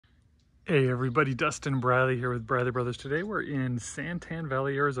Hey everybody, Dustin Briley here with Briley Brothers. Today we're in Santan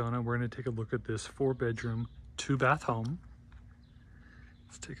Valley, Arizona. We're going to take a look at this 4-bedroom, 2-bath home.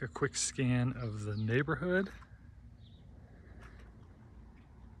 Let's take a quick scan of the neighborhood.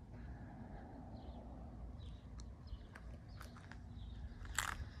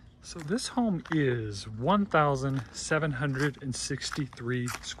 So this home is 1,763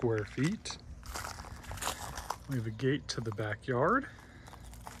 square feet. We have a gate to the backyard.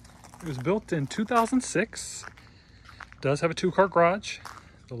 It was built in 2006. Does have a 2-car garage.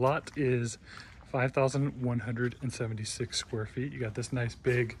 The lot is 5,176 square feet. You got this nice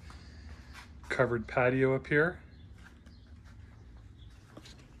big covered patio up here.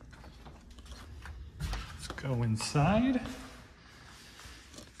 Let's go inside.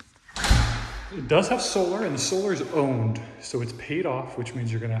 It does have solar, and the solar is owned, so it's paid off, which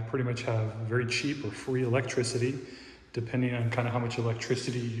means you're gonna pretty much have very cheap or free electricity, depending on kind of how much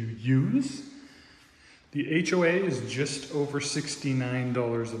electricity you use. The HOA is just over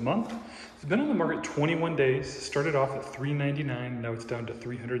 $69 a month. It's been on the market 21 days, started off at $399, now it's down to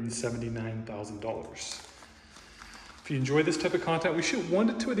 $379,000. If you enjoy this type of content, we shoot 1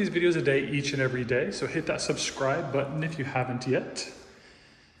 to 2 of these videos a day, each and every day, so hit that subscribe button if you haven't yet.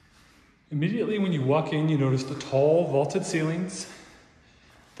 Immediately when you walk in, you notice the tall vaulted ceilings,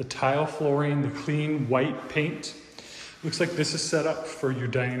 the tile flooring, the clean white paint. Looks like this is set up for your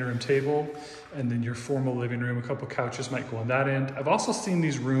dining room table, and then your formal living room. A couple couches might go on that end. I've also seen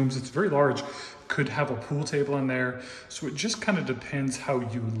these rooms, it's very large, could have a pool table in there. So it just kind of depends how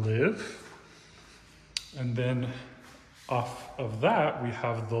you live. And then off of that, we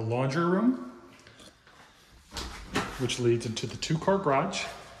have the laundry room, which leads into the 2-car garage.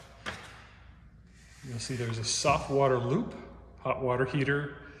 You'll see there's a soft water loop, hot water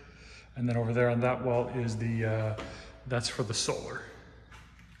heater, and then over there on that wall is the, that's for the solar.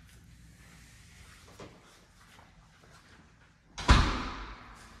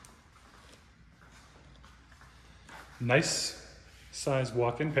 Nice size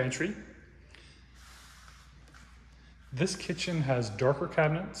walk-in pantry. This kitchen has darker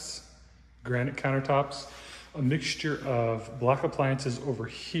cabinets, granite countertops, a mixture of black appliances over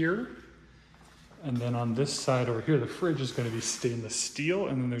here. And then on this side over here, the fridge is going to be stainless steel,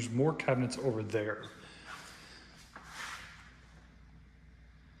 and then there's more cabinets over there.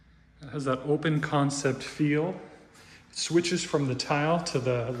 It has that open concept feel. It switches from the tile to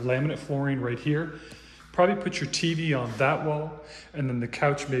the laminate flooring right here. Probably put your TV on that wall, and then the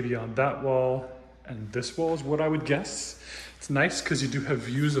couch maybe on that wall, and this wall is what I would guess. It's nice because you do have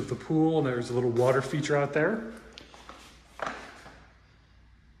views of the pool, and there's a little water feature out there.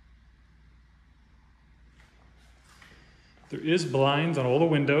 There is blinds on all the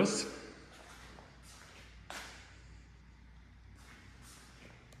windows.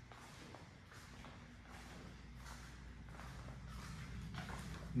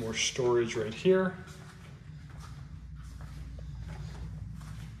 More storage right here.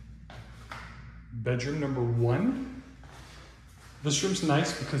 Bedroom number 1. This room's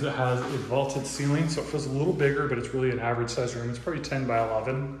nice because it has a vaulted ceiling, so it feels a little bigger, but it's really an average size room. It's probably 10 by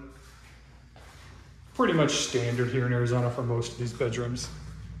 11. Pretty much standard here in Arizona for most of these bedrooms.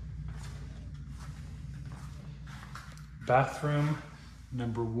 Bathroom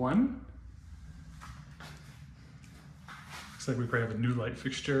number 1. Looks like we probably have a new light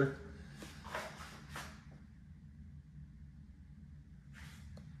fixture.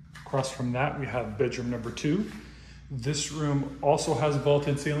 Across from that, we have bedroom number 2. This room also has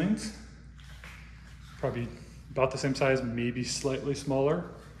vaulted ceilings. Probably about the same size, maybe slightly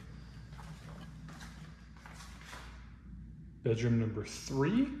smaller. Bedroom number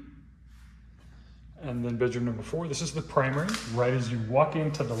 3. And then bedroom number 4. This is the primary. Right as you walk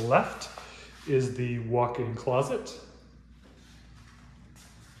in to the left is the walk-in closet.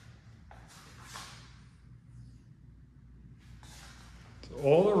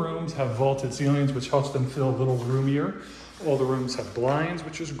 All the rooms have vaulted ceilings, which helps them feel a little roomier. All the rooms have blinds,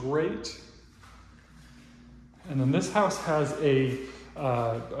 which is great. And then this house has a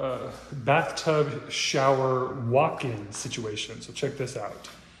bathtub shower walk-in situation. So check this out.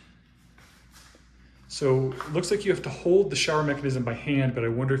 So it looks like you have to hold the shower mechanism by hand, but I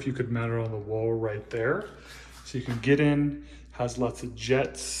wonder if you could mount it on the wall right there. So you can get in, has lots of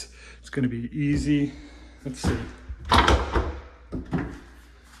jets. It's going to be easy. Let's see.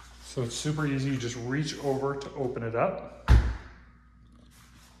 So it's super easy, you just reach over to open it up.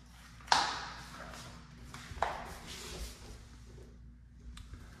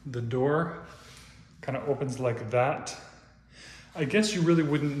 The door kind of opens like that. I guess you really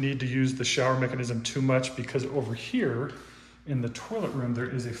wouldn't need to use the shower mechanism too much because over here In the toilet room, there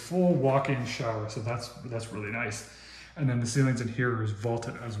is a full walk-in shower, so that's really nice. And then the ceilings in here is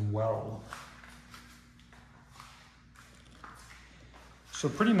vaulted as well. So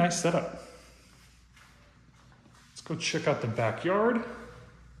pretty nice setup. Let's go check out the backyard.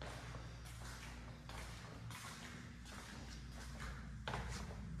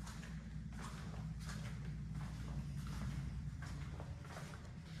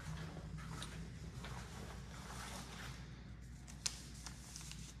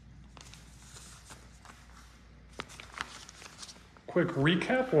 Quick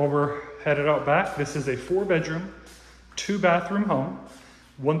recap while we're headed out back. This is a 4-bedroom, 2-bathroom home,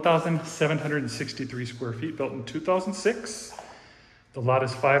 1,763 square feet, built in 2006. The lot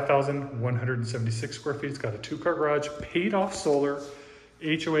is 5,176 square feet. It's got a 2-car garage, paid off solar.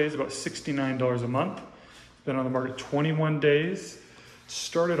 HOA is about $69 a month. It's been on the market 21 days.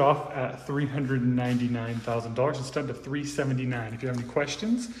 Started off at $399,000. It's done to $379,000. If you have any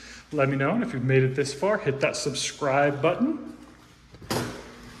questions, let me know. And if you've made it this far, hit that subscribe button.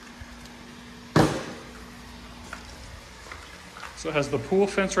 So it has the pool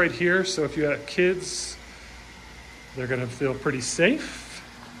fence right here, so if you have kids, they're gonna feel pretty safe.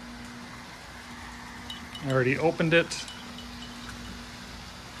 I already opened it.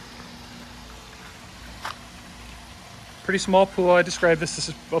 Pretty small pool. I describe this as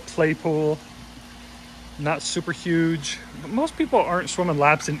a play pool. Not super huge. But most people aren't swimming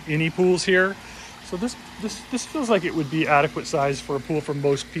laps in any pools here. So this feels like it would be adequate size for a pool for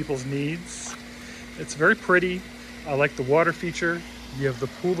most people's needs. It's very pretty. I like the water feature. You have the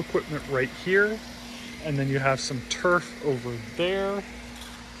pool equipment right here, and then you have some turf over there.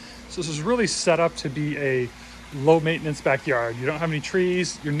 So this is really set up to be a low maintenance backyard. You don't have any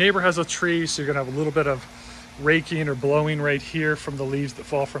trees. Your neighbor has a tree, so you're gonna have a little bit of raking or blowing right here from the leaves that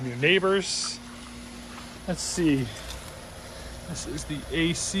fall from your neighbors. Let's see. This is the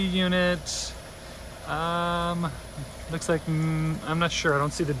AC unit. Looks like, I'm not sure, I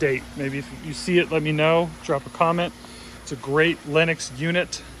don't see the date. Maybe if you see it, let me know, drop a comment. It's a great Lennox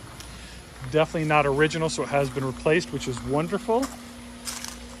unit. Definitely not original, so it has been replaced, which is wonderful.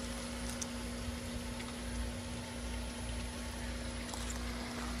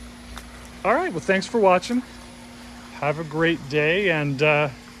 All right, well, thanks for watching. Have a great day, and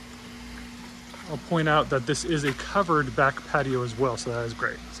I'll point out that this is a covered back patio as well, so that is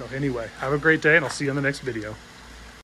great. So anyway, have a great day, and I'll see you in the next video.